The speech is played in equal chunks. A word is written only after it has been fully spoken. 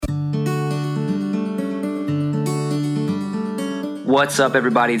What's up,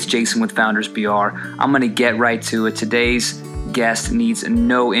 everybody? It's Jason with Founders BR. I'm going to get right to it. Today's guest needs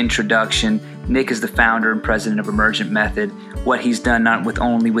no introduction. Nick is the founder and president of Emergent Method. What he's done, not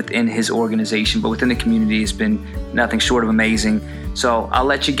only within his organization, but within the community, has been nothing short of amazing. So I'll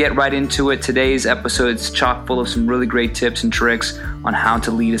let you get right into it. Today's episode is chock full of some really great tips and tricks on how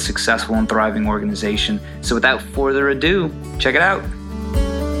to lead a successful and thriving organization. So without further ado, check it out.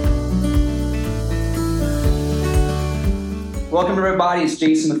 Welcome everybody, it's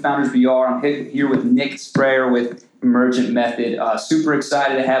Jason with Founders BR. I'm here with Nick Sprayer with Emergent Method. Super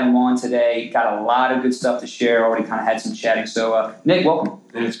excited to have him on today. Got a lot of good stuff to share. Already kind of had some chatting. So Nick, welcome.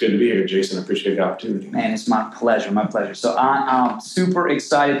 Man, it's good to be here, Jason. I appreciate the opportunity. Man, it's my pleasure. So I'm super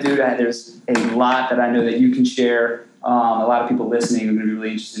excited, dude. There's a lot that I know that you can share. A lot of people listening are going to be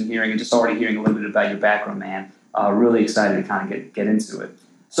really interested in hearing and just already hearing a little bit about your background, man. Really excited to kind of get into it.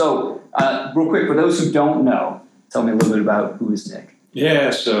 So real quick, for those who don't know, tell me a little bit about who is Nick. Yeah,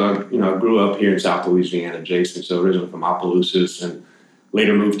 so, I grew up here in South Louisiana, Jason, so originally from Opelousas and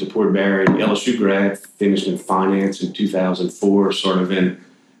later moved to Port Barry. LSU grad, finished in finance in 2004, sort of in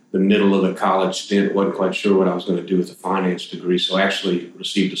the middle of the college stint. Wasn't quite sure what I was going to do with a finance degree, so I actually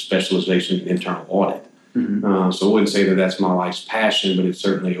received a specialization in internal audit. Mm-hmm. So I wouldn't say that that's my life's passion, but it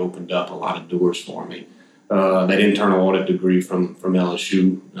certainly opened up a lot of doors for me. That internal audit degree from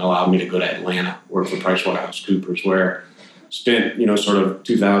LSU allowed me to go to Atlanta, work for PricewaterhouseCoopers, where spent, sort of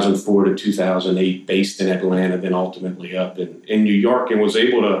 2004 to 2008 based in Atlanta, then ultimately up in New York, and was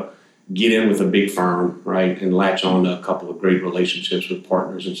able to get in with a big firm, right, and latch on to a couple of great relationships with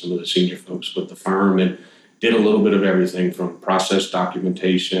partners and some of the senior folks with the firm, and did a little bit of everything from process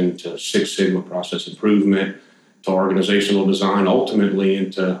documentation to Six Sigma process improvement to organizational design, ultimately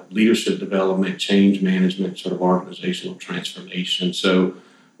into leadership development, change management, sort of organizational transformation. So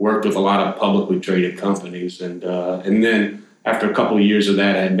worked with a lot of publicly traded companies. And then after a couple of years of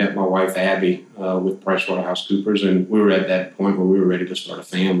that, I had met my wife, Abby, with PricewaterhouseCoopers. And we were at that point where we were ready to start a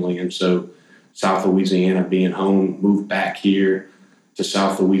family. And so South Louisiana being home, moved back here to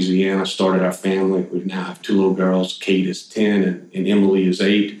South Louisiana, started our family. We now have two little girls. Kate is 10 and Emily is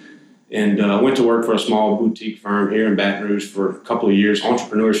 8. And went to work for a small boutique firm here in Baton Rouge for a couple of years.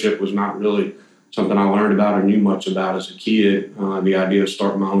 Entrepreneurship was not really something I learned about or knew much about as a kid. The idea of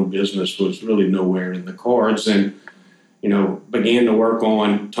starting my own business was really nowhere in the cards. And, began to work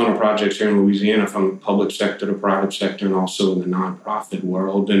on a ton of projects here in Louisiana, from public sector to private sector and also in the nonprofit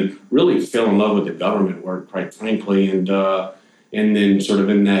world, and really fell in love with the government work, quite frankly. And then sort of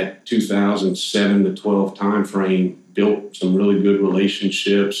in that 2007 to 12 timeframe, built some really good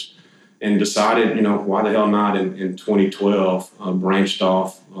relationships, and decided, why the hell not in 2012, branched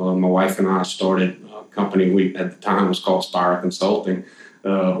off. My wife and I started a company we at the time was called Spire Consulting. We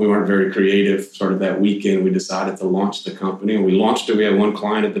weren't very creative. Sort of that weekend, we decided to launch the company, and we launched it. We had one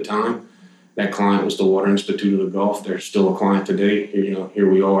client at the time. That client was the Water Institute of the Gulf. They're still a client today. Here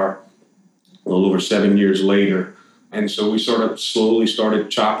we are a little over 7 years later. And so we sort of slowly started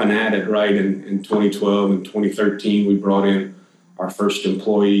chopping at it, right? In 2012 and 2013, we brought in our first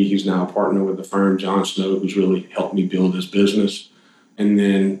employee. He's now a partner with the firm, John Snow, who's really helped me build this business. And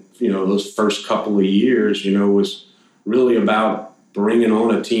then, those first couple of years, was really about bringing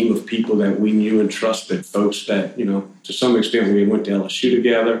on a team of people that we knew and trusted, folks that, to some extent we went to LSU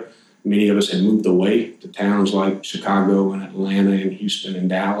together. Many of us had moved away to towns like Chicago and Atlanta and Houston and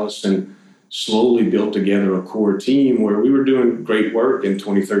Dallas, and slowly built together a core team where we were doing great work in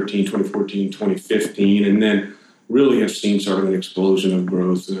 2013, 2014, 2015, and then really have seen sort of an explosion of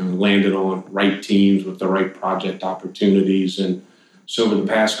growth, landed on right teams with the right project opportunities. And so over the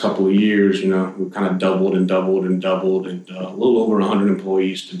past couple of years, we've kind of doubled and a little over 100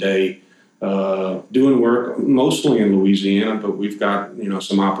 employees today, doing work mostly in Louisiana, but we've got,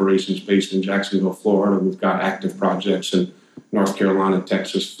 some operations based in Jacksonville, Florida. We've got active projects in North Carolina,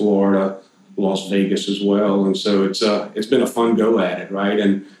 Texas, Florida, Las Vegas as well. And so it's been a fun go at it, right?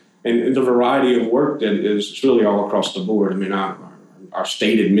 And the variety of work that is really all across the board. I mean, our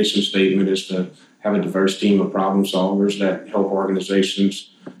stated mission statement is to have a diverse team of problem solvers that help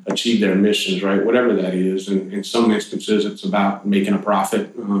organizations achieve their missions, right? Whatever that is. And in some instances, it's about making a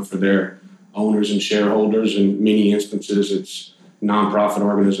profit for their owners and shareholders. In many instances, it's nonprofit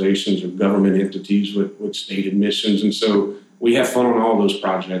organizations or government entities with stated missions. And so we have fun on all those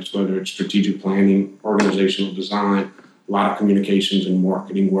projects, whether it's strategic planning, organizational design, a lot of communications and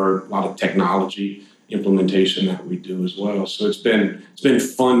marketing work, a lot of technology implementation that we do as well. So it's been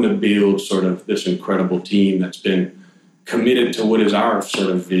fun to build sort of this incredible team that's been committed to what is our sort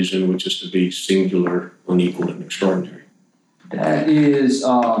of vision, which is to be singular, unequaled, and extraordinary. That is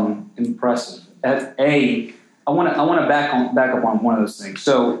impressive. I want to back up on one of those things.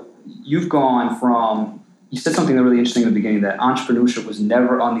 So you've gone from, you said something really interesting in the beginning, that entrepreneurship was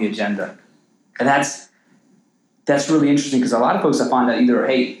never on the agenda. And that's really interesting, because a lot of folks I find that either,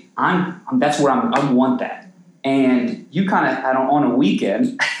 hey, that's where I want that. And you kind of had on a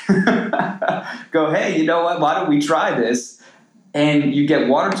weekend go, hey, you know what? Why don't we try this? And you get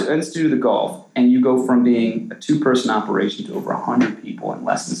Water Institute of the Gulf, and you go from being a 2-person operation to over 100 people in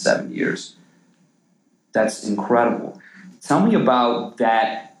less than 7 years. That's incredible. Tell me about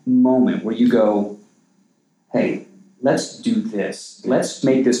that moment where you go, hey, let's do this. Let's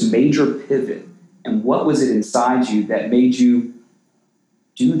make this major pivot. And what was it inside you that made you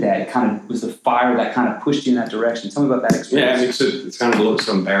do that? It kind of was the fire that kind of pushed you in that direction. Tell me about that experience. Yeah, I mean, it's kind of a little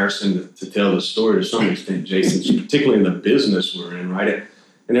so embarrassing to tell the story to some extent, Jason, particularly in the business we're in, right?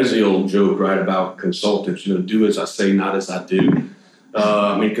 And there's the old joke, right, about consultants, do as I say, not as I do.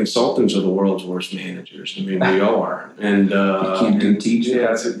 I mean, consultants are the world's worst managers. I mean, we are. And you can't do teaching. Yeah,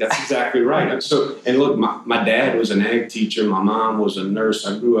 that's exactly right. And look, my dad was an ag teacher. My mom was a nurse.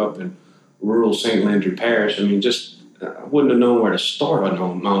 I grew up in rural St. Landry Parish. I mean, I wouldn't have known where to start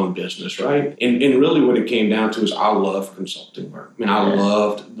on my own business, right? And really what it came down to is I love consulting work. I mean, I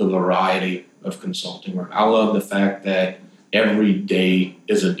loved the variety of consulting work. I love the fact that every day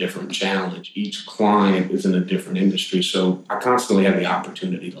is a different challenge. Each client is in a different industry. So I constantly have the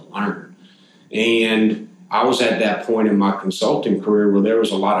opportunity to learn. And I was at that point in my consulting career where there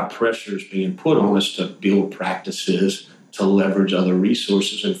was a lot of pressures being put on us to build practices, to leverage other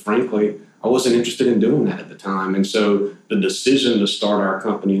resources. And frankly, I wasn't interested in doing that at the time. And so the decision to start our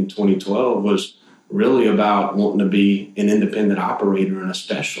company in 2012 was really about wanting to be an independent operator and a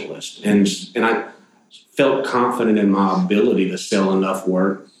specialist. And I felt confident in my ability to sell enough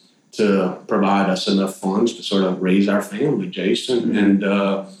work to provide us enough funds to sort of raise our family, Jason.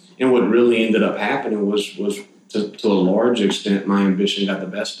 And what really ended up happening was to a large extent, my ambition got the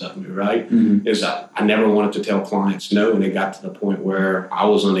best of me, right? Mm-hmm. Is I never wanted to tell clients no, and it got to the point where I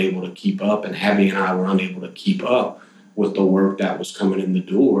was unable to keep up, and Abby and I were unable to keep up with the work that was coming in the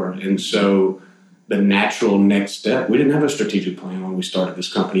door. And so the natural next step, we didn't have a strategic plan when we started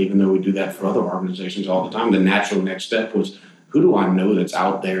this company, even though we do that for other organizations all the time. The natural next step was, who do I know that's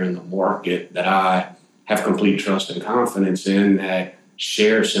out there in the market that I have complete trust and confidence in, that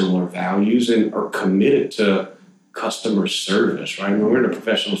share similar values and are committed to customer service, right? I mean, we're in the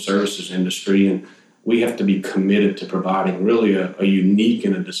professional services industry, and we have to be committed to providing really a unique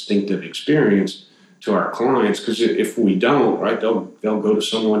and a distinctive experience to our clients, because if we don't, right, they'll go to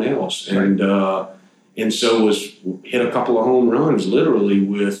someone else. And so hit a couple of home runs literally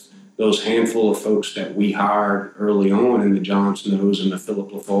with those handful of folks that we hired early on, in the John Snows and the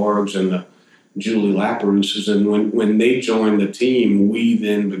Philip Lafargues and the Julie Laperousses. And when they joined the team, we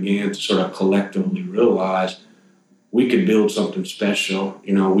then began to sort of collectively realize we could build something special.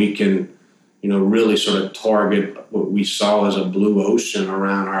 We can, really sort of target what we saw as a blue ocean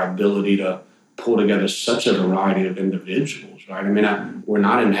around our ability to pull together such a variety of individuals, right? I mean, we're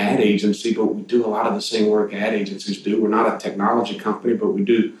not an ad agency, but we do a lot of the same work ad agencies do. We're not a technology company, but we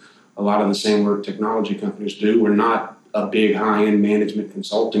do a lot of the same work technology companies do. We're not a big high-end management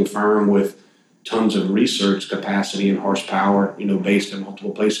consulting firm with tons of research capacity and horsepower, based in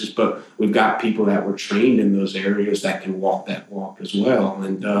multiple places. But we've got people that were trained in those areas that can walk that walk as well.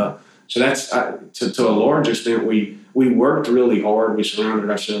 And so that's, to a large extent, we worked really hard. We surrounded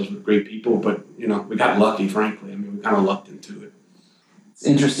ourselves with great people, but, we got lucky, frankly. I mean, we kind of lucked into it. It's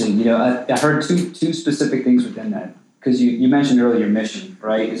interesting. I heard two specific things within that, because you mentioned earlier your mission,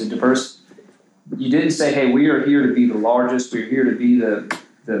 right? Is it diverse? You didn't say, hey, we are here to be the largest. We're here to be the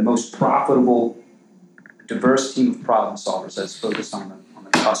most profitable, diverse team of problem solvers that's focused on the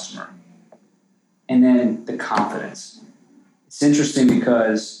customer. And then the confidence. It's interesting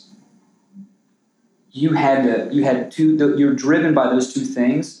because you're driven by those two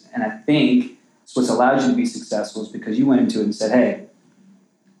things, and I think it's what's allowed you to be successful is because you went into it and said, hey,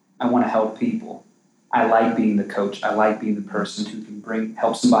 I want to help people. I like being the coach. I like being the person who can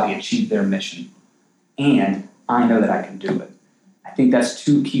help somebody achieve their mission. And I know that I can do it. I think that's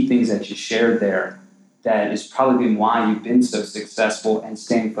two key things that you shared there that is probably been why you've been so successful and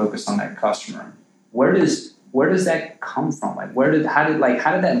staying focused on that customer. Where does that come from? Like, how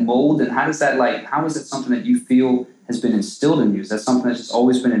did that mold, and how is it something that you feel has been instilled in you? Is that something that's just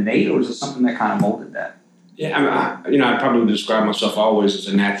always been innate, or is it something that kind of molded that? Yeah, I mean, I probably describe myself always as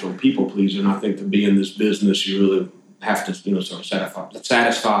a natural people pleaser, and I think to be in this business, you really have to, sort of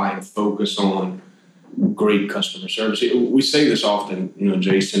satisfy and focus on great customer service. We say this often,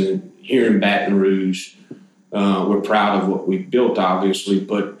 Jason, here in Baton Rouge, we're proud of what we've built, obviously,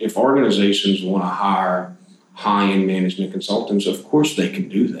 but if organizations want to hire high-end management consultants, of course they can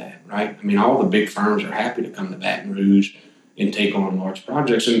do that, right? I mean, all the big firms are happy to come to Baton Rouge and take on large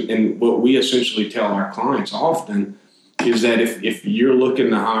projects. And what we essentially tell our clients often is that if you're looking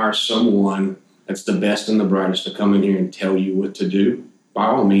to hire someone that's the best and the brightest to come in here and tell you what to do, by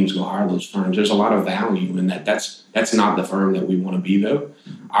all means, go hire those firms. There's a lot of value in that. That's not the firm that we want to be, though.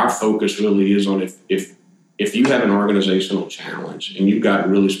 Our focus really is on if you have an organizational challenge and you've got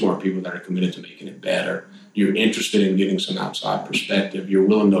really smart people that are committed to making it better, you're interested in getting some outside perspective, you're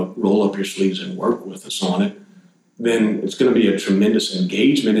willing to roll up your sleeves and work with us on it, then it's going to be a tremendous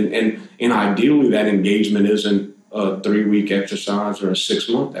engagement. And ideally, that engagement isn't a 3-week exercise or a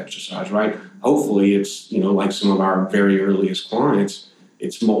 6-month exercise, right? Hopefully, it's, like some of our very earliest clients,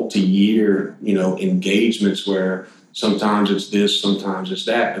 it's multi-year, engagements where sometimes it's this, sometimes it's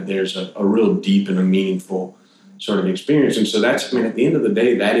that, but there's a real deep and a meaningful sort of experience. And so at the end of the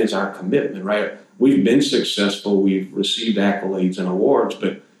day, that is our commitment, right? We've been successful. We've received accolades and awards,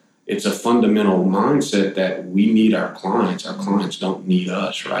 but it's a fundamental mindset that we need our clients. Our clients don't need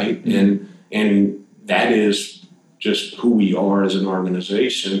us, right? Mm-hmm. And that is just who we are as an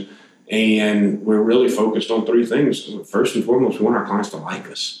organization. And we're really focused on 3 things. First and foremost, we want our clients to like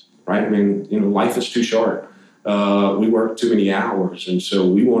us, right? I mean, life is too short. We work too many hours. And so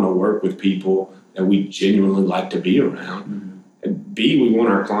we want to work with people that we genuinely like to be around. Mm-hmm. And B, we want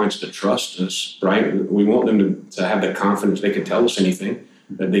our clients to trust us, right? We want them to have the confidence they could tell us anything,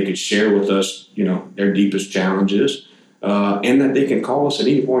 that they could share with us, their deepest challenges, and that they can call us at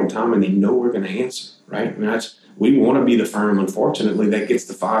any point in time and they know we're going to answer, right? I mean, we want to be the firm, unfortunately, that gets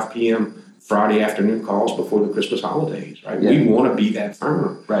the 5 p.m. Friday afternoon calls before the Christmas holidays, right? Yeah. We want to be that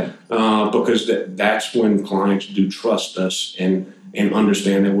firm, right? Because that's when clients do trust us and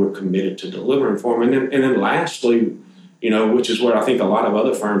understand that we're committed to delivering for them. And then lastly, which is where I think a lot of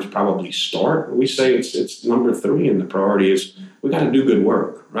other firms probably start. We say it's number 3 in the priority is we got to do good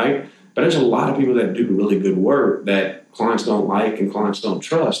work, right? But there's a lot of people that do really good work that clients don't like and clients don't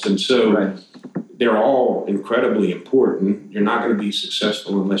trust. And so right. They're all incredibly important. You're not going to be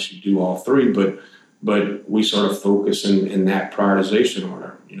successful unless you do all 3, but we sort of focus in that prioritization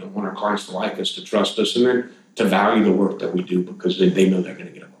order. Want our clients to like us, to trust us, and then to value the work that we do because they know they're going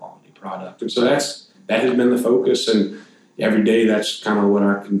to get a quality product. And so that has been the focus, and every day that's kind of what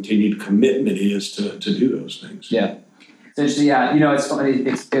our continued commitment is to do those things. Yeah. Essentially, yeah, it's funny.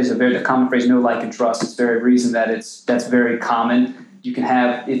 There's a very common phrase, know, like, and trust. It's very reason that that's very common. You can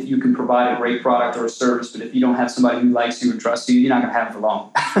have, if you can provide a great product or a service, but if you don't have somebody who likes you and trusts you, you're not going to have it for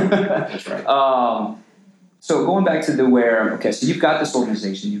long. That's right. So going back to so you've got this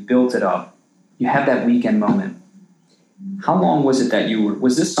organization, you built it up, you have that weekend moment. How long was it that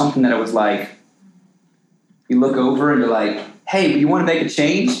was this something that it was like, you look over and you're like, hey, you want to make a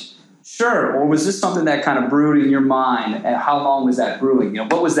change? Sure. Or was this something that kind of brewed in your mind? And how long was that brewing?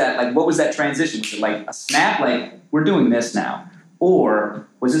 What was that like? What was that transition? Was it like a snap? Like, we're doing this now. Or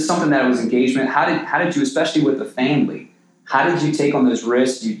was it something that was engagement? How did you, especially with the family, how did you take on those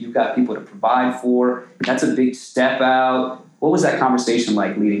risks? You've got people to provide for. That's a big step out. What was that conversation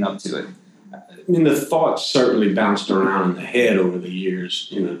like leading up to it? I mean, the thoughts certainly bounced around in the head over the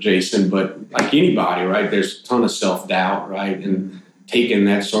years, Jason, but like anybody, right, there's a ton of self-doubt, right? And taking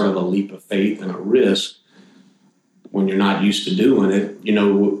that sort of a leap of faith and a risk when you're not used to doing it,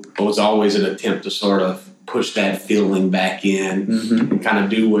 was always an attempt to sort of push that feeling back in and kind of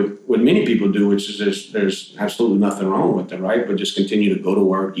do what many people do, which is there's absolutely nothing wrong with it, right? But just continue to go to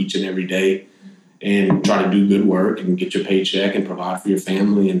work each and every day and try to do good work and get your paycheck and provide for your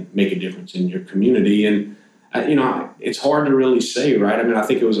family and make a difference in your community. And, it's hard to really say, right? I mean, I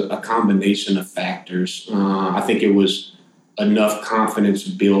think it was a combination of factors. I think it was enough confidence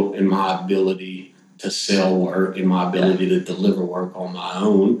built in my ability to sell work and my ability to deliver work on my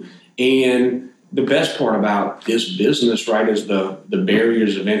own. And the best part about this business, right, is the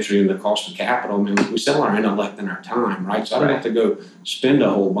barriers of entry and the cost of capital. I mean, we sell our intellect and our time, right? So I don't have to go spend a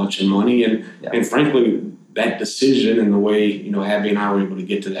whole bunch of money. And frankly, that decision and the way, Abby and I were able to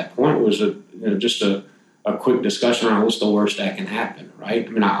get to that point was just a quick discussion around what's the worst that can happen, right? I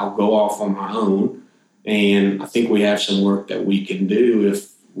mean, I'll go off on my own, and I think we have some work that we can do. If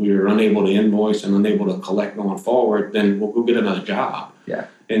we're unable to invoice and unable to collect going forward, then we'll go get another job. Yeah.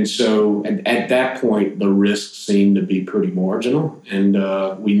 And so at that point, the risks seemed to be pretty marginal, and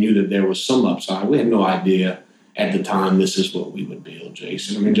we knew that there was some upside. We had no idea at the time this is what we would build,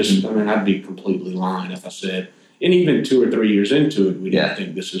 Jason. I mean, I'd be completely lying if I said, and even 2 or 3 years into it, we didn't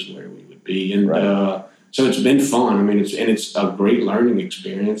think this is where we would be. And so it's been fun. I mean, it's a great learning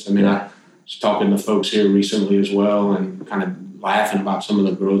experience. I mean, I was talking to folks here recently as well, and kind of laughing about some of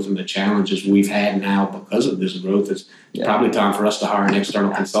the growth and the challenges we've had now because of this growth. It's probably time for us to hire an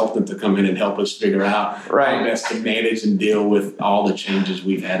external consultant to come in and help us figure out how best to manage and deal with all the changes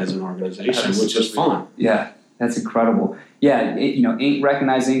we've had as an organization, which is fun. Yeah, that's incredible. Yeah, Inc.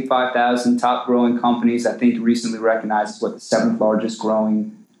 recognized Inc. 5000 top growing companies. I think recently recognized the 7th largest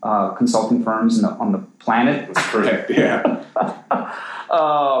growing consulting firms on the planet. That's correct. Yeah.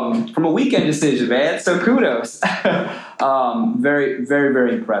 From a weekend decision, man. So kudos. Very, very,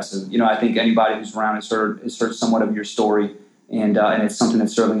 very impressive. I think anybody who's around has heard somewhat of your story, and it's something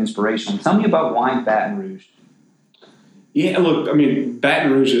that's certainly inspirational. Tell me about why Baton Rouge. Yeah, look, I mean,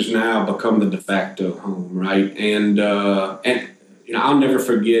 Baton Rouge has now become the de facto home, right? And I'll never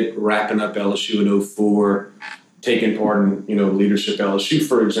forget wrapping up LSU in 2004, taking part in Leadership LSU,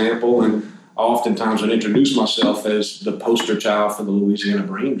 for example, and oftentimes I'd introduce myself as the poster child for the Louisiana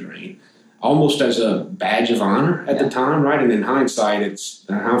brain drain, almost as a badge of honor at the time, right? And in hindsight, it's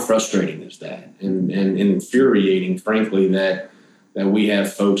how frustrating is that, and infuriating, frankly, that we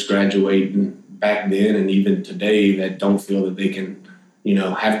have folks graduating back then and even today that don't feel that they can,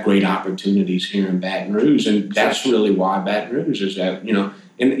 have great opportunities here in Baton Rouge. And that's really why Baton Rouge is that, and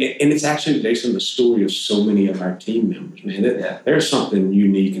it's actually, Jason, the story of so many of our team members, man. There's something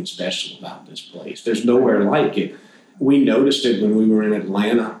unique and special about this place. There's nowhere like it. We noticed it when we were in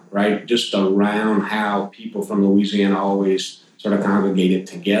Atlanta, right? Just around how people from Louisiana always sort of congregated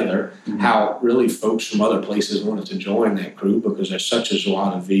together, how really folks from other places wanted to join that group because there's such a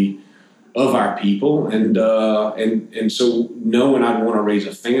joie de vivre of our people, and so knowing I'd want to raise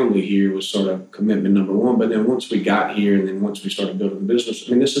a family here was sort of commitment number one. But then once we got here, and then once we started building the business,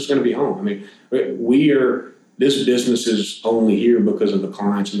 I mean, this is going to be home. I mean, this business is only here because of the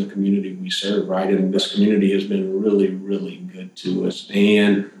clients and the community we serve, right? And this community has been really, really good to us.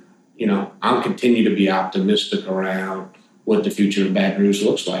 And I'll continue to be optimistic around what the future of Baton Rouge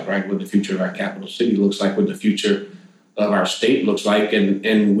looks like, right? What the future of our capital city looks like, what the future of our state looks like,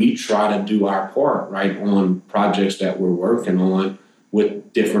 and we try to do our part, right, on projects that we're working on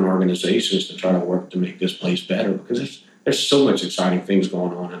with different organizations to try to work to make this place better, because there's so much exciting things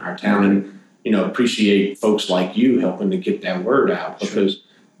going on in our town, and appreciate folks like you helping to get that word out, because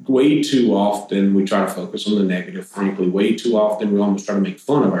way too often we try to focus on the negative. Frankly, way too often we almost try to make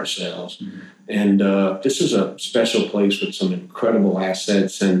fun of ourselves. And this is a special place with some incredible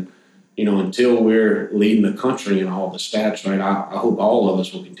assets, and until we're leading the country in all the stats, right, I hope all of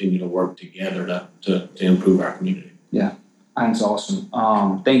us will continue to work together to improve our community. Yeah, I think it's awesome.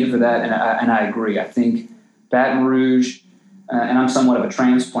 Thank you for that, and I agree. I think Baton Rouge, and I'm somewhat of a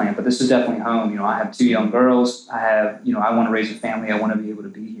transplant, but this is definitely home. I have 2 young girls. I want to raise a family. I want to be able to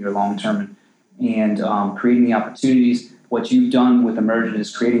be here long term, and creating the opportunities. What you've done with Emergent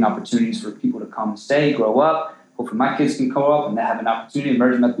is creating opportunities for people to come and stay, grow up. Hopefully my kids can go up and they have an opportunity.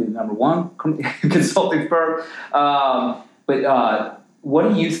 Emergent might be the number one consulting firm. But what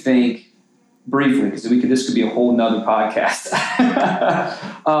do you think, briefly, because this could be a whole nother podcast,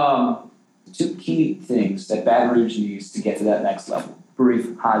 2 key things that Baton Rouge needs to get to that next level,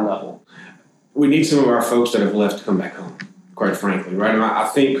 brief, high level? We need some of our folks that have left to come back home, quite frankly, right? And I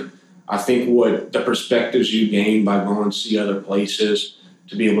think what the perspectives you gain by going to see other places,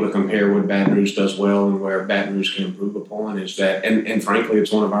 to be able to compare what Baton Rouge does well and where Baton Rouge can improve upon, is that, and frankly,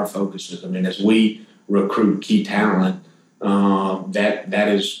 it's one of our focuses. I mean, as we recruit key talent, that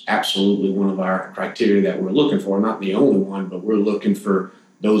is absolutely one of our criteria that we're looking for. Not the only one, but we're looking for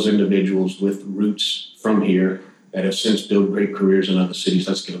those individuals with roots from here that have since built great careers in other cities.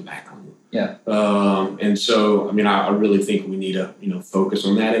 Let's get them back home. Yeah. And so, I mean, I really think we need to, focus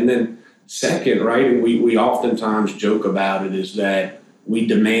on that. And then second, right, and we oftentimes joke about it, is that we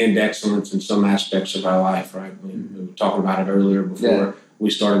demand excellence in some aspects of our life, right? We were talking about it earlier before we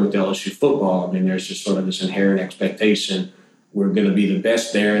started with LSU football. I mean, there's just sort of this inherent expectation we're going to be the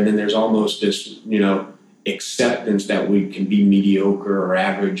best there. And then there's almost this, acceptance that we can be mediocre or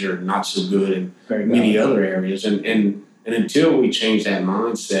average or not so good in many other areas. And until we change that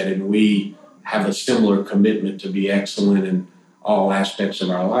mindset and we have a similar commitment to be excellent in all aspects of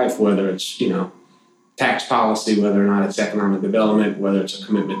our life, whether it's, tax policy, whether or not it's economic development, whether it's a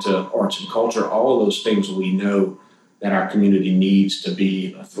commitment to arts and culture, all of those things we know that our community needs to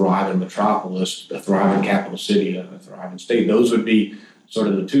be a thriving metropolis, a thriving capital city, a thriving state. Those would be sort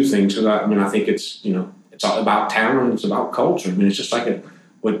of the 2 things. Because I think it's, it's all about talent, it's about culture. I mean, it's just like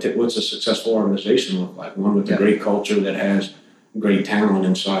what's a successful organization look like? One with a great culture that has great talent.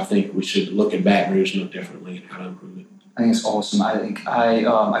 And so I think we should look at Baton Rouge no differently and how to improve it. I think it's awesome. I think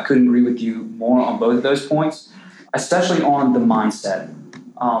I couldn't agree with you more on both of those points, especially on the mindset.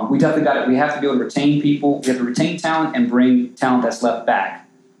 We definitely got it. We have to be able to retain people. We have to retain talent and bring talent that's left back.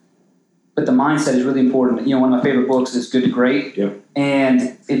 But the mindset is really important. One of my favorite books is Good to Great. Yep.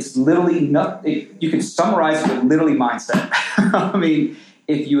 And it's literally nothing. You can summarize it with literally mindset. I mean,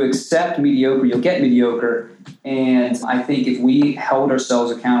 if you accept mediocre, you'll get mediocre. And I think if we held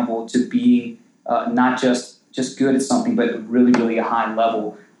ourselves accountable to being not just good at something, but really, really a high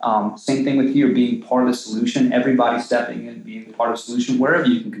level. Same thing with you, being part of the solution. Everybody stepping in, being part of the solution, wherever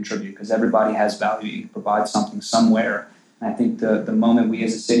you can contribute, because everybody has value. You can provide something somewhere. And I think the moment we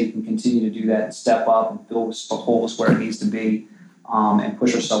as a city can continue to do that and step up and fill the holes where it needs to be and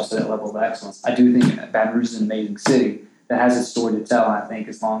push ourselves to that level of excellence. I do think Baton Rouge is an amazing city that has its story to tell. And I think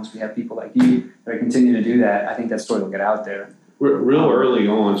as long as we have people like you that are continuing to do that, I think that story will get out there. Real early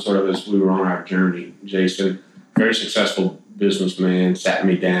on, sort of as we were on our journey, Jason, very successful businessman, sat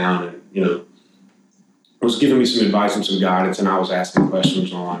me down and, was giving me some advice and some guidance, and I was asking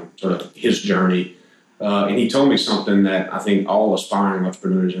questions on sort of his journey. And he told me something that I think all aspiring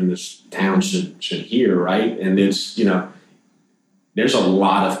entrepreneurs in this town should hear, right? And it's, there's a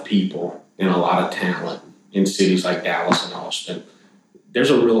lot of people and a lot of talent in cities like Dallas and Austin. There's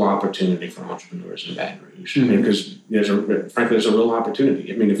a real opportunity for entrepreneurs in Baton Rouge. Mm-hmm. Because there's a real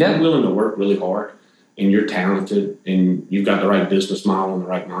opportunity. I mean, if you're willing to work really hard and you're talented and you've got the right business model and the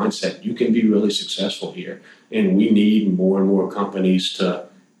right mindset, you can be really successful here. And we need more and more companies to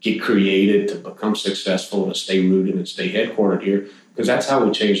get created, to become successful, to stay rooted and stay headquartered here, because that's how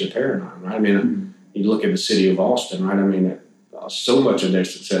we change the paradigm, right? I mean, you look at the city of Austin, right? I mean, so much of their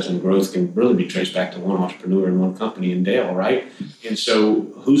success and growth can really be traced back to one entrepreneur and one company in Dale, right? And so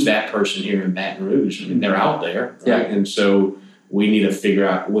who's that person here in Baton Rouge? I mean, they're out there, right? Yeah. And so we need to figure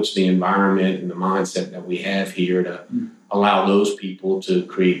out what's the environment and the mindset that we have here to allow those people to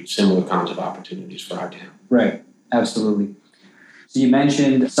create similar kinds of opportunities for our town. Right, absolutely. So you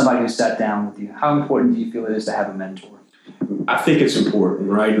mentioned somebody who sat down with you. How important do you feel it is to have a mentor? I think it's important,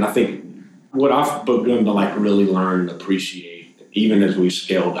 right? And I think what I've begun to really learn and appreciate, even as we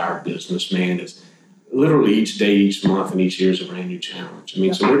scaled our business, man, is literally each day, each month, and each year is a brand new challenge. I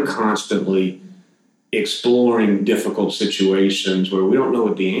mean, so we're constantly exploring difficult situations where we don't know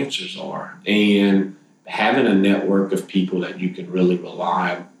what the answers are. And having a network of people that you can really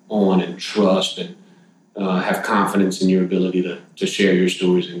rely on and trust and have confidence in your ability to share your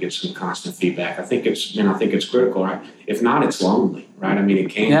stories and get some constant feedback. I think it's critical, right? If not, it's lonely, right? I mean, it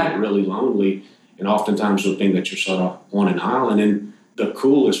can get really lonely, and oftentimes you'll think that you're sort of on an island. And the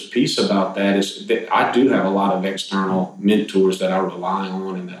coolest piece about that is that I do have a lot of external mentors that I rely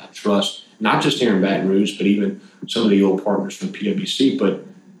on and that I trust, not just here in Baton Rouge, but even some of the old partners from PwC. But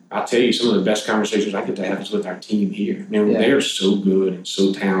I'll tell you, some of the best conversations I get to have is with our team here. They're so good and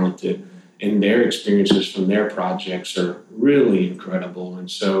so talented, and their experiences from their projects are really incredible.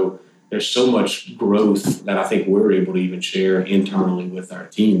 And so there's so much growth that I think we're able to even share internally with our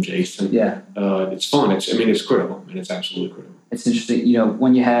team, Jason. Yeah. It's fun. It's critical, and it's absolutely critical. It's interesting,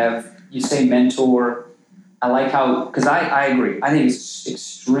 when you say mentor, I like how, because I agree. I think it's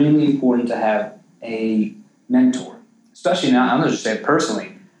extremely important to have a mentor, especially now. I'm going to just say it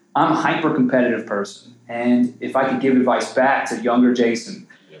personally. I'm a hyper-competitive person, and if I could give advice back to younger Jason,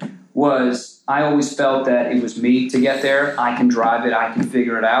 I always felt that it was me to get there. I can drive it. I can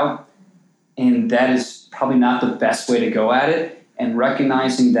figure it out. And that is probably not the best way to go at it. And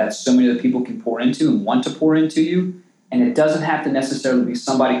recognizing that so many other people can pour into and want to pour into you. And it doesn't have to necessarily be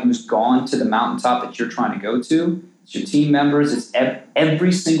somebody who's gone to the mountaintop that you're trying to go to. It's your team members. It's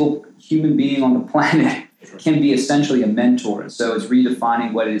every single human being on the planet can be essentially a mentor. And so it's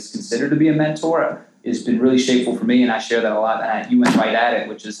redefining what is considered to be a mentor. It's been really shapeful for me, and I share that a lot. And you went right at it,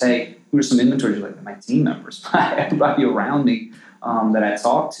 which is, hey, who are some mentors? You're like, my team members, everybody around me that I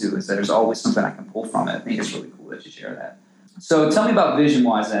talk to, is that there's always something I can pull from it. I think it's really cool that you share that. So tell me about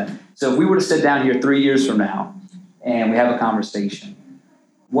vision-wise then. So if we were to sit down here 3 years from now and we have a conversation,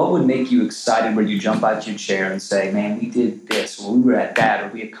 what would make you excited where you jump out your chair and say, man, we did this, or we were at that, or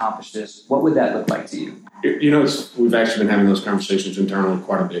we accomplished this? What would that look like to you? We've actually been having those conversations internally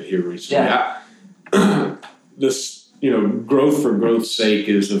quite a bit here recently. Yeah. This, growth for growth's sake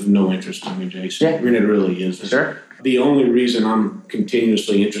is of no interest to me, Jason. Yeah. I mean, it really isn't. Sure. The only reason I'm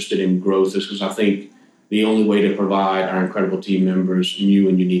continuously interested in growth is because I think the only way to provide our incredible team members new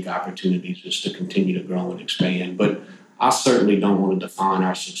and unique opportunities is to continue to grow and expand. But I certainly don't want to define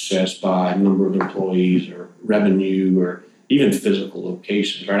our success by number of employees or revenue or even physical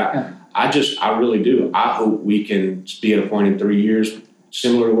locations, right? Yeah. I really do. I hope we can be at a point in 3 years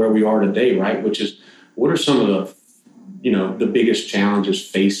similar to where we are today, right? Which is, what are some of the biggest challenges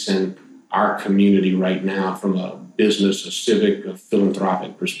facing our community right now from a business, a civic, a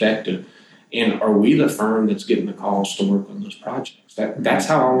philanthropic perspective? And are we the firm that's getting the calls to work on those projects? That's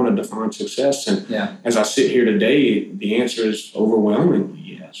how I want to define success. And as I sit here today, the answer is overwhelmingly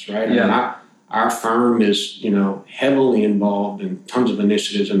yes, right? Yeah. I mean, our firm is, heavily involved in tons of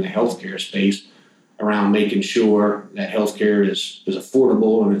initiatives in the healthcare space around making sure that healthcare is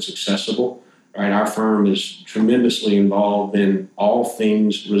affordable and it's accessible, right? Our firm is tremendously involved in all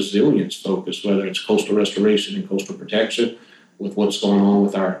things resilience focused, whether it's coastal restoration and coastal protection, with what's going on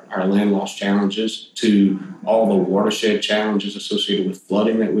with our land loss challenges, to all the watershed challenges associated with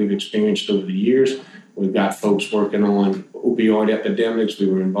flooding that we've experienced over the years. We've got folks working on opioid epidemics. We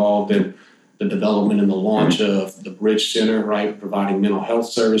were involved in the development and the launch of the Bridge Center, right, providing mental health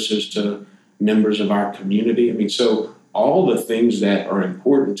services to members of our community. I mean, so all the things that are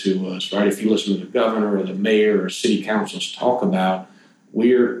important to us, right, if you listen to the governor or the mayor or city councils talk about,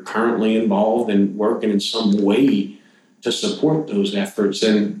 we're currently involved and working in some way to support those efforts.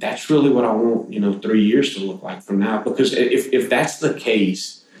 And that's really what I want, 3 years to look like from now. Because if that's the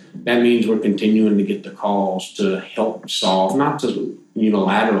case, that means we're continuing to get the calls to help solve, not to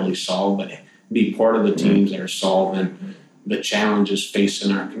unilaterally solve, but be part of the teams that are solving the challenges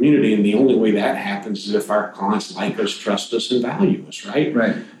facing our community. And the only way that happens is if our clients like us, trust us, and value us, right?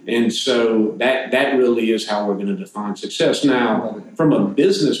 Right. And so that really is how we're going to define success. Now, from a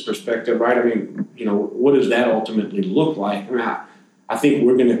business perspective, right, I mean, what does that ultimately look like? I mean, I think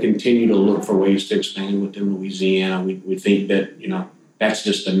we're going to continue to look for ways to expand within Louisiana. We think that, that's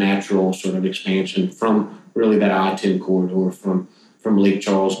just a natural sort of expansion from really that I-10 corridor from Lake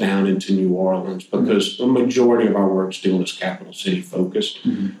Charles down into New Orleans, because the majority of our work still is capital city focused.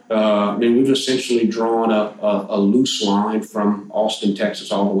 I mean, we've essentially drawn a loose line from Austin,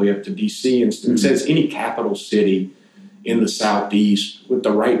 Texas, all the way up to D.C. and it says any capital city in the Southeast with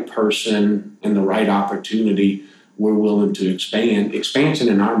the right person and the right opportunity, we're willing to expand. Expansion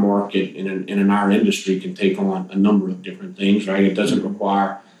in our market and in our industry can take on a number of different things, right? It doesn't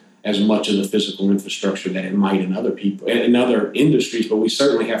require as much of the physical infrastructure that it might in other industries, but we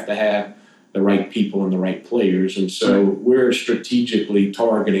certainly have to have the right people and the right players. And so we're strategically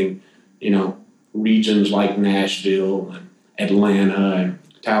targeting, regions like Nashville and Atlanta and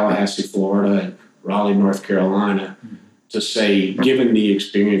Tallahassee, Florida, and Raleigh, North Carolina, to say, given the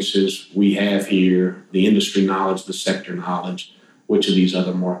experiences we have here, the industry knowledge, the sector knowledge, which of these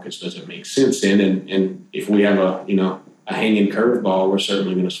other markets does it make sense in? And if we have a hanging curveball, we're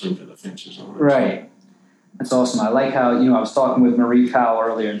certainly going to swing for the fences on it. Right. That's awesome. I like how, I was talking with Marie Powell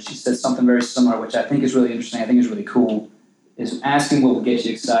earlier, and she said something very similar, which I think is really interesting. I think is really cool, is asking what will get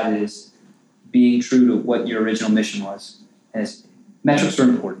you excited is being true to what your original mission was. As metrics are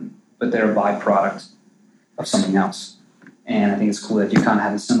important, but they're a byproduct of something else. And I think it's cool that you kind of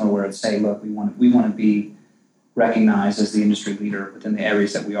have a similar where it's say, look, we want to be recognized as the industry leader within the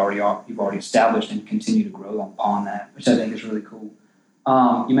areas that you've already established, and continue to grow upon that, which I think is really cool.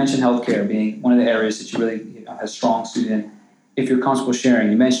 You mentioned healthcare being one of the areas that you really has strong suit in. If you're comfortable sharing,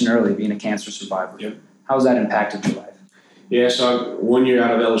 you mentioned earlier being a cancer survivor. Yep. How has that impacted your life? Yeah, so 1 year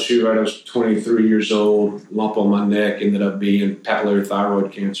out of LSU, right, I was 23 years old, lump on my neck, ended up being papillary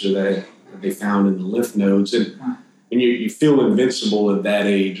thyroid cancer that they found in the lymph nodes. And you feel invincible at that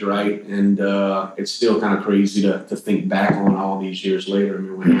age, right? And it's still kind of crazy to think back on all these years later. I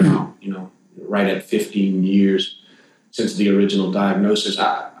mean, we're now, right at 15 years since the original diagnosis.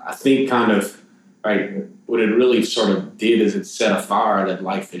 I think kind of, right, what it really sort of did is it set a fire that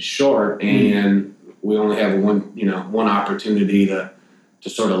life is short, and we only have one opportunity to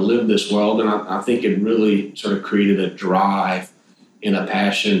sort of live this world. And I think it really sort of created a drive and a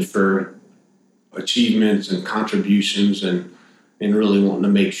passion for achievements and contributions, and really wanting to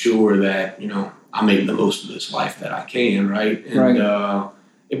make sure that, I make the most of this life that I can, right? And,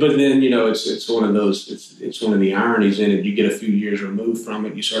 but then, it's one of those, it's one of the ironies in it. You get a few years removed from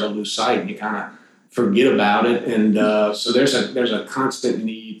it, you sort of lose sight, and you kind of forget about it. And so there's a constant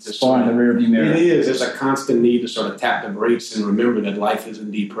need to sort of in the rearview mirror. It is. There's a constant need to sort of tap the brakes and remember that life is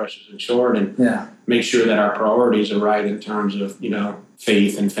indeed precious and short, and make sure that our priorities are right in terms of,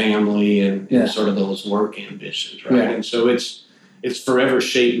 faith and family and sort of those work ambitions, right? And so it's forever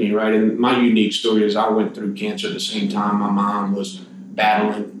shaped me, right? And my unique story is I went through cancer at the same time my mom was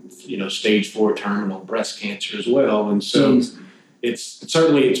battling, stage 4 terminal breast cancer as well. And so it's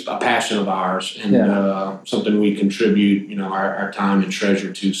a passion of ours, and something we contribute, our time and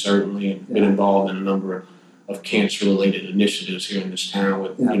treasure to, certainly, and been involved in a number of cancer-related initiatives here in this town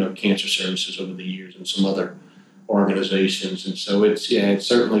with, cancer services over the years and some other organizations. And so it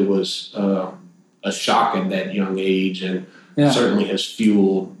certainly was a shock at that young age, and certainly has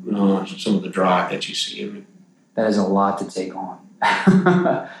fueled some of the drive that you see in me. That is a lot to take on.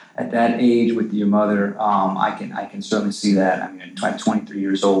 At that age with your mother, I can certainly see that. I mean, at 23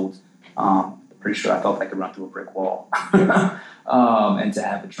 years old, pretty sure I felt like I could run through a brick wall. And to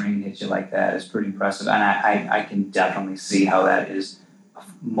have a train hit you like that is pretty impressive. And I can definitely see how that has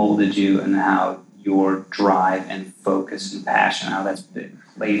molded you and how your drive and focus and passion, how that's been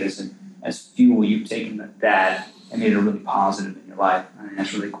played as fuel. You've taken that and made it really positive in your life. I mean,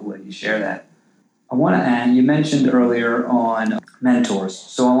 that's really cool that you share that. I want to add, you mentioned earlier on mentors.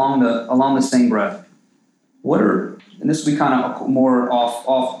 So along the same breath, and this will be kind of more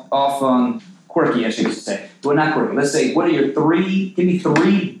off quirky, I should say. Well, not quirky. Let's say, give me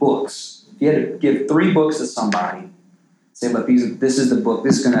 3 books. If you had to give 3 books to somebody, say, look, this is the book.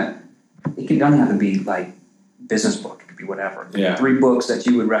 It don't have to be like business book. It could be whatever. Yeah. 3 books that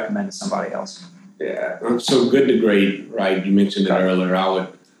you would recommend to somebody else. Yeah. So Good to Great, right? You mentioned it earlier.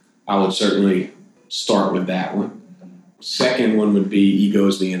 I would certainly start with that one. Second one would be Ego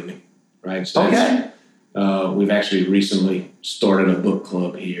is the Enemy, right? So we've actually recently started a book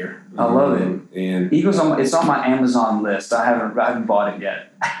club here. I love it. And Ego's it's on my Amazon list. I haven't bought it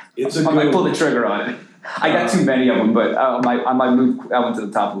yet. I might pull the trigger on it. I got too many of them, but I might move that one to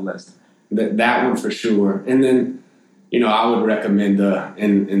the top of the list. That one for sure. And then, I would recommend,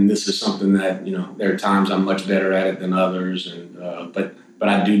 and this is something that, there are times I'm much better at it than others, but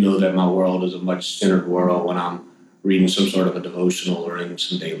I do know that my world is a much centered world when I'm reading some sort of a devotional or in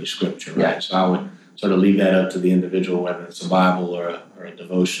some daily scripture, right? Yeah. So I would sort of leave that up to the individual, whether it's a Bible or a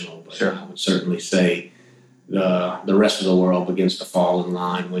devotional. But sure. I would certainly say the rest of the world begins to fall in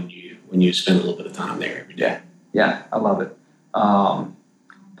line when you spend a little bit of time there every day. Yeah, I love it.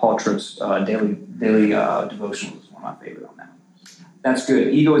 Paul Tripp's daily devotional is one of my favorite on that. That's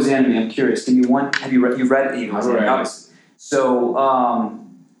good. Ego is the Enemy. I'm curious. Give me one. You've read Ego is the Enemy, obviously. So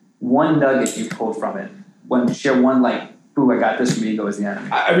one nugget you pulled from it. Share one I got this from Ego is the Enemy.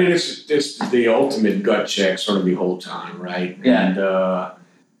 I mean, it's the ultimate gut check sort of the whole time, right? Yeah. And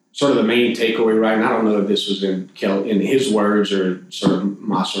sort of the main takeaway, right? And I don't know if this was in his words or sort of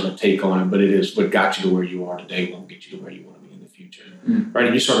my sort of take on it, but it is what got you to where you are today won't get you to where you want to be in the future, right?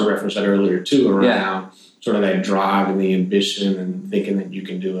 And you sort of referenced that earlier too, around sort of that drive and the ambition and thinking that you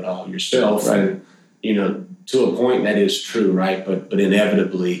can do it all yourself, right. And to a point that is true, right? But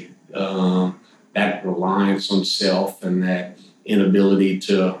inevitably, that reliance on self and that inability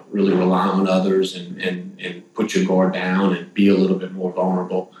to really rely on others and put your guard down and be a little bit more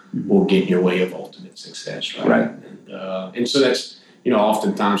vulnerable will get in your way of ultimate success, right? Right. And so that's,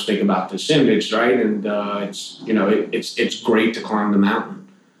 oftentimes think about this image, right? And it's great to climb the mountain.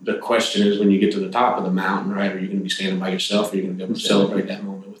 The question is, when you get to the top of the mountain, right, are you going to be standing by yourself, or are you going to be able to celebrate that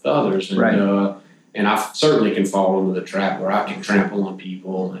moment with others? And, right. And I certainly can fall into the trap where I can trample on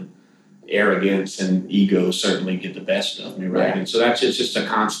people, and arrogance and ego certainly get the best of me, right? Yeah. And so that's just a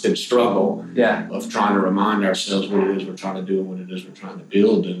constant struggle of trying to remind ourselves what it is we're trying to do and what it is we're trying to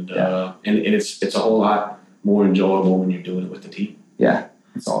build. And it's a whole lot more enjoyable when you're doing it with the team. Yeah,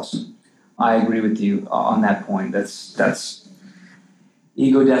 it's awesome. I agree with you on that point. That's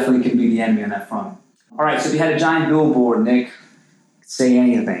ego definitely can be the enemy on that front. All right, so if you had a giant billboard, Nick, say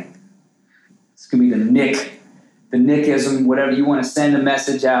anything. It's going to be the Nickism, whatever you want to send a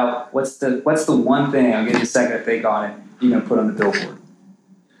message out. What's the one thing, I'll give you a second to think on it, you're going to put on the billboard?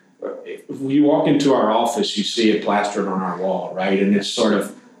 If you walk into our office, you see it plastered on our wall, right? And it's sort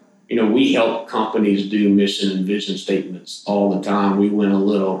of, we help companies do mission and vision statements all the time. We went a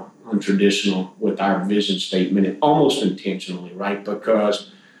little untraditional with our vision statement, almost intentionally, right?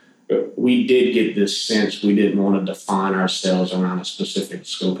 Because we did get this sense we didn't want to define ourselves around a specific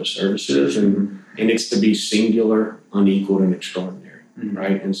scope of services, and it's to be singular, unequaled, and extraordinary,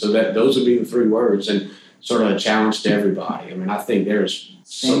 right? And so those would be the 3 words, and sort of a challenge to everybody. I mean, I think there's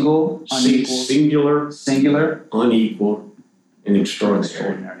singular, unequaled, and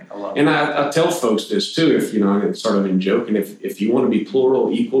extraordinary. I love and I tell folks this too, if it's sort of in joking, if you want to be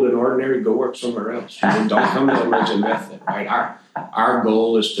plural, equal, and ordinary, go work somewhere else. Don't come to the Emergent Method, right? Our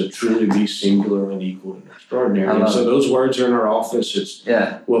goal is to truly be singular, unequal, and extraordinary. And so those words are in our office. It's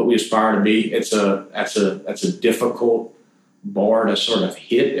what we aspire to be. That's a difficult bar to sort of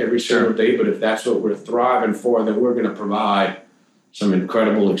hit every single day. But if that's what we're thriving for, then we're going to provide some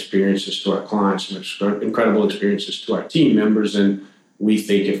incredible experiences to our clients, some incredible experiences to our team members. And we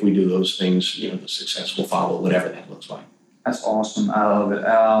think if we do those things, the success will follow, whatever that looks like. That's awesome. I love it.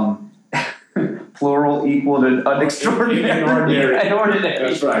 Plural, equal, and extraordinary. And ordinary.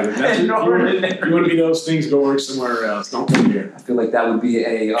 That's right. If you want to be those things, go work somewhere else. Don't come here. I feel like that would be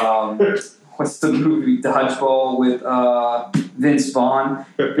a what's the movie, Dodgeball with Vince Vaughn.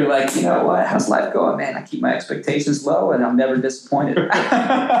 You're like, you know what? How's life going, man? I keep my expectations low, and I'm never disappointed. This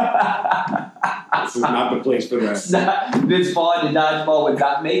is not the place for that. Vince Vaughn in Dodgeball would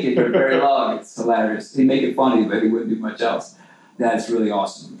not make it for very long. It's hilarious. He'd make it funny, but he wouldn't do much else. That's really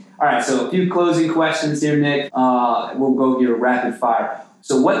awesome. All right, so a few closing questions here, Nick. We'll go here rapid fire.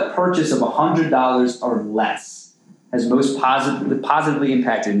 So what purchase of $100 or less has most positively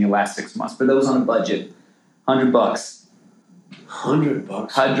impacted in your last 6 months? For those on a budget, $100. $100.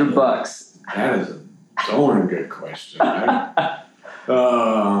 $100. That is a darn good question, right?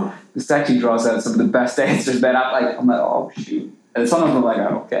 This actually draws out some of the best answers, man. I'm like, oh, shoot. And some of them are like,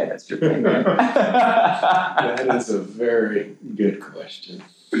 oh, okay, that's your thing, man. That is a very good question.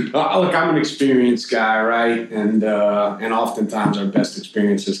 Look, I'm an experienced guy, right? And oftentimes our best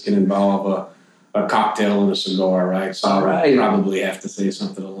experiences can involve a cocktail and a cigar, right? So I probably have to say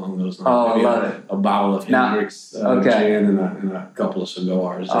something along those lines. Oh, I love it. A bottle of Hendrix gin and a couple of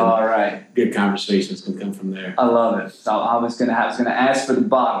cigars. All right. Good conversations can come from there. I love it. So I was gonna ask for the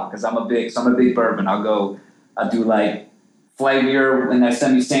bottle because I'm a big bourbon. I'll do like flavor, and they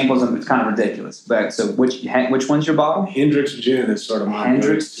send me samples, and it's kind of ridiculous. But so which one's your bottle? Hendrix gin is sort of my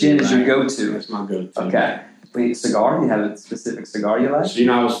Hendrix go-to. gin is your go-to. That's my go-to. Okay. Wait, cigar? You have a specific cigar you like? So,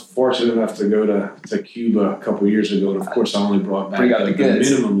 I was fortunate enough to go to Cuba a couple of years ago, and of course I only brought back the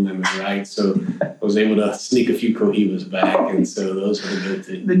minimum limit, right? So I was able to sneak a few Cohibas back, and so those are the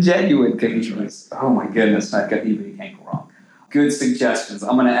go-to. The genuine Cohibas. Oh my goodness, that Cohiba, you can't go wrong. Good suggestions.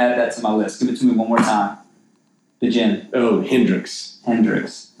 I'm going to add that to my list. Give it to me one more time. The gin. Oh, Hendrix. All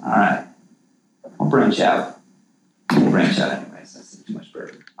right. I'll branch out. Anyways. That's too much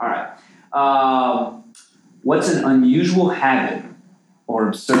bourbon. All right. What's an unusual habit or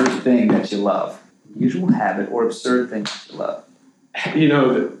absurd thing that you love? Unusual habit or absurd thing that you love?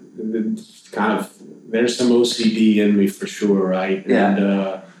 The kind of, there's some OCD in me for sure, right? Yeah.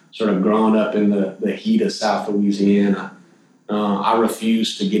 And sort of growing up in the heat of South Louisiana, I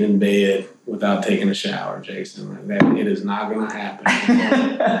refuse to get in bed without taking a shower, Jason. It is not going to happen.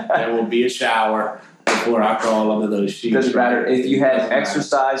 There will be a shower before I crawl under those sheets. Doesn't matter. If you had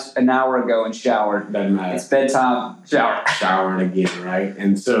exercised an hour ago and showered, doesn't matter. It's bedtime, shower. Showering again, right?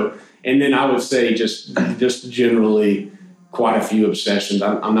 And then I would say just generally quite a few obsessions.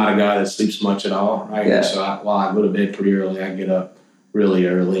 I'm not a guy that sleeps much at all, right? Yeah. So while I go to bed pretty early, I get up really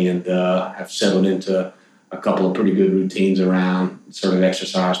early and have settled into a couple of pretty good routines around sort of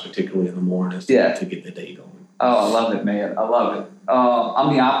exercise, particularly in the mornings to get the day going. Oh, I love it, man. I love it.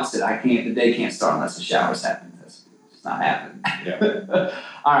 I'm the opposite. The day can't start unless the shower's happening. It's not happening. Yeah.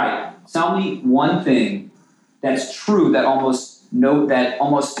 All right. Tell me one thing that's true that almost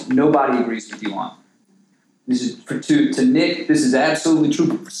nobody agrees with you on. This is to Nick. This is absolutely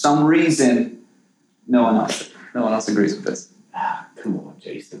true. For some reason, no one else agrees with this. Come on,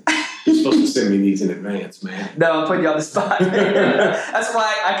 Jason. You're supposed to send me these in advance, man. No, I'm putting you on the spot. That's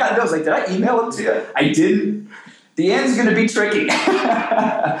why I kind of know. I was like, did I email it to you? I didn't. The end's going to be tricky.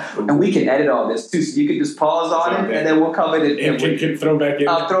 And we can edit all this, too. So you can just pause on it, and then we'll come in and we can throw back in.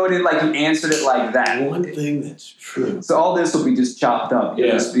 I'll throw it in like you answered it like that. One thing that's true. So all this will be just chopped up.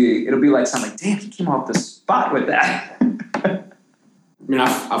 It'll be like something like, damn, he came off the spot with that. I mean,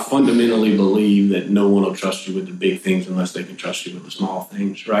 I fundamentally believe that no one will trust you with the big things unless they can trust you with the small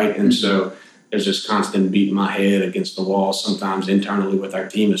things, right? And so there's this constant beating my head against the wall, sometimes internally with our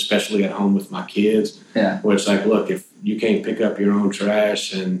team, especially at home with my kids, where it's like, look, if you can't pick up your own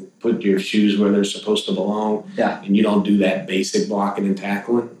trash and put your shoes where they're supposed to belong, and you don't do that basic blocking and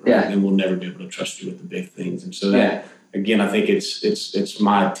tackling, then we'll never be able to trust you with the big things. And so that, again, I think it's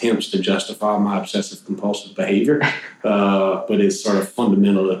my attempts to justify my obsessive compulsive behavior, but it's sort of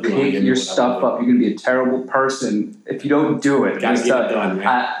fundamental. Pick your stuff up. You're going to be a terrible person if you don't do it. Got to get it done,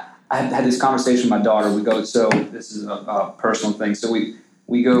 man. I had this conversation with my daughter. So this is a personal thing. So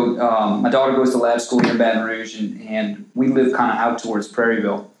we go, my daughter goes to lab school here in Baton Rouge, and we live kind of out towards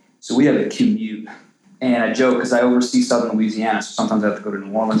Prairieville. So we have a commute. And I joke because I oversee Southern Louisiana, so sometimes I have to go to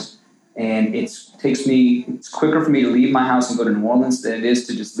New Orleans. And it's quicker for me to leave my house and go to New Orleans than it is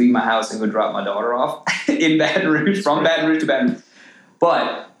to just leave my house and go drop my daughter off in Baton Rouge, from Baton Rouge to Baton Rouge.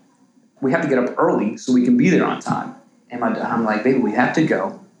 But we have to get up early so we can be there on time. And I'm like, baby, we have to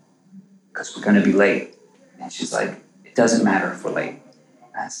go because we're going to be late. And she's like, it doesn't matter if we're late.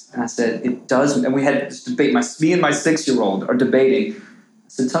 And I said, it doesn't. And we had this debate. Me and my 6-year-old are debating. I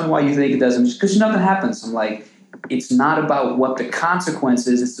said, tell me why you think it doesn't. Because nothing happens. I'm like, it's not about what the consequence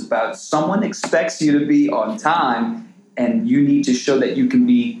is. It's about someone expects you to be on time, and you need to show that you can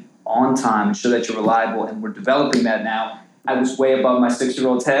be on time and show that you're reliable. And we're developing that now. I was way above my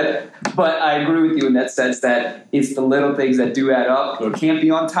 6-year-old's head. But I agree with you in that sense that it's the little things that do add up. If you can't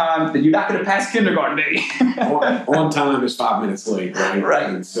be on time, then you're not going to pass kindergarten day. On time is 5 minutes late, right? Right.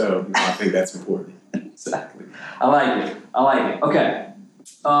 And so I think that's important. Exactly. I like it. Okay.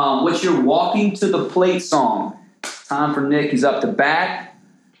 What's your walking to the plate song? Time for Nick. He's up to bat.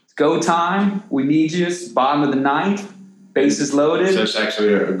 It's go time. We need you. It's bottom of the ninth. Bases loaded. So that's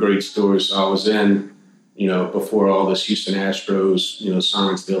actually a great story. So I was in, before all this Houston Astros,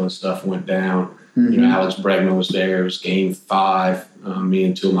 signs deal and stuff went down. Mm-hmm. Alex Bregman was there. It was Game 5. Me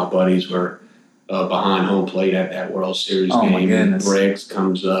and two of my buddies were behind home plate at that World Series game. My goodness. And Breggs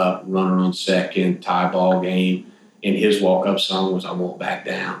comes up, runner on second, tie ball game. And his walk-up song was "I Won't Back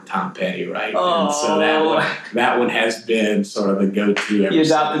Down," Tom Petty, right? Oh. And so that one has been sort of the go-to. You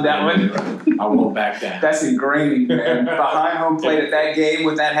adopted that one? I won't back down. That's ingrained, man. Behind home plate at that game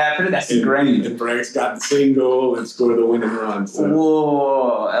with that happening, that's ingrained. And Breggs got the single and scored the winning run. So.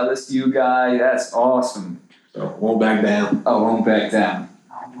 Whoa, LSU guy, that's awesome. So, won't back down. Oh, won't back down.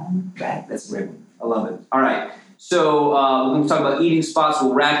 Oh, won't back. That's a great one. I love it. All right. So we're going to talk about eating spots.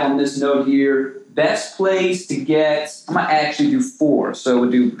 We'll wrap on this note here. Best place to get, I'm going to actually do 4. So we'll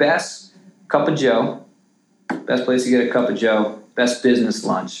do best cup of joe, best place to get a cup of joe, best business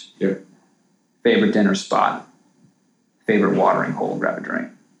lunch, favorite dinner spot, favorite watering hole, grab a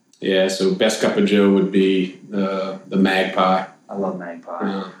drink. Yeah, so best cup of joe would be the Magpie. I love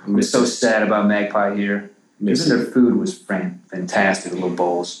Magpie. I'm so sad about Magpie here. Even their food was fantastic, the little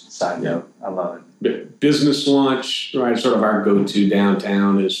bowls, side note. I love it. Business lunch, right? Sort of our go-to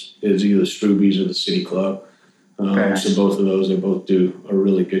downtown is either Struby's or the City Club. So both of those, they both do a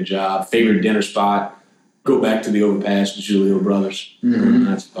really good job. Favorite dinner spot, go back to the Overpass, the Julio Brothers. Mm-hmm.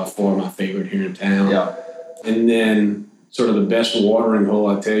 That's by far my favorite here in town. Yeah. And then sort of the best watering hole,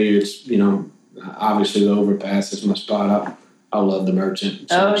 I tell you, it's, obviously the Overpass is my spot. I love the Merchant.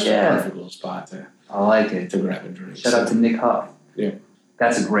 So it's a perfect little spot there. I like it. To grab a drink. Shout out to Nick Huff. Yeah.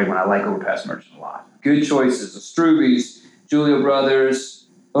 That's a great one. I like Overpass Merchant a lot. Good choices. The Struby's, Julio Brothers,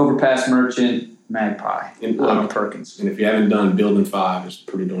 Overpass Merchant, Magpie. And Perkins. And if you haven't done Building 5, it's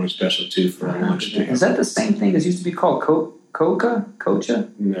pretty darn special too for a lunch. Is that the same thing as used to be called Cocha?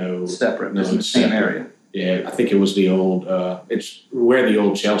 No. Separate. No, it's in the same area. Yeah, I think it was the old, it's where the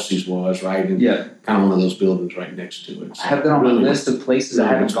old Chelsea's was, right? And kind of one of those buildings right next to it. So I have that on my list of places I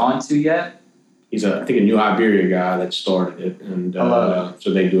haven't gone to yet. He's I think a New Iberia guy that started it, and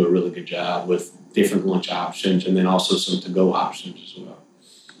so they do a really good job with different lunch options, and then also some to-go options as well.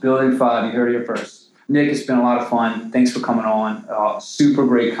 Building 5, you heard it here first. Nick, it's been a lot of fun. Thanks for coming on. Super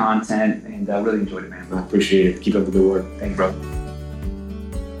great content, and I really enjoyed it, man. I appreciate it. Keep up the good work. Thank you, bro.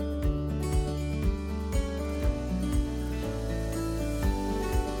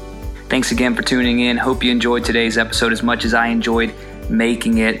 Thanks again for tuning in. Hope you enjoyed today's episode as much as I enjoyed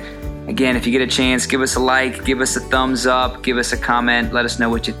making it. Again, if you get a chance, give us a like, give us a thumbs up, give us a comment, let us know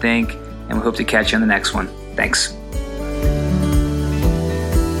what you think, and we hope to catch you on the next one. Thanks.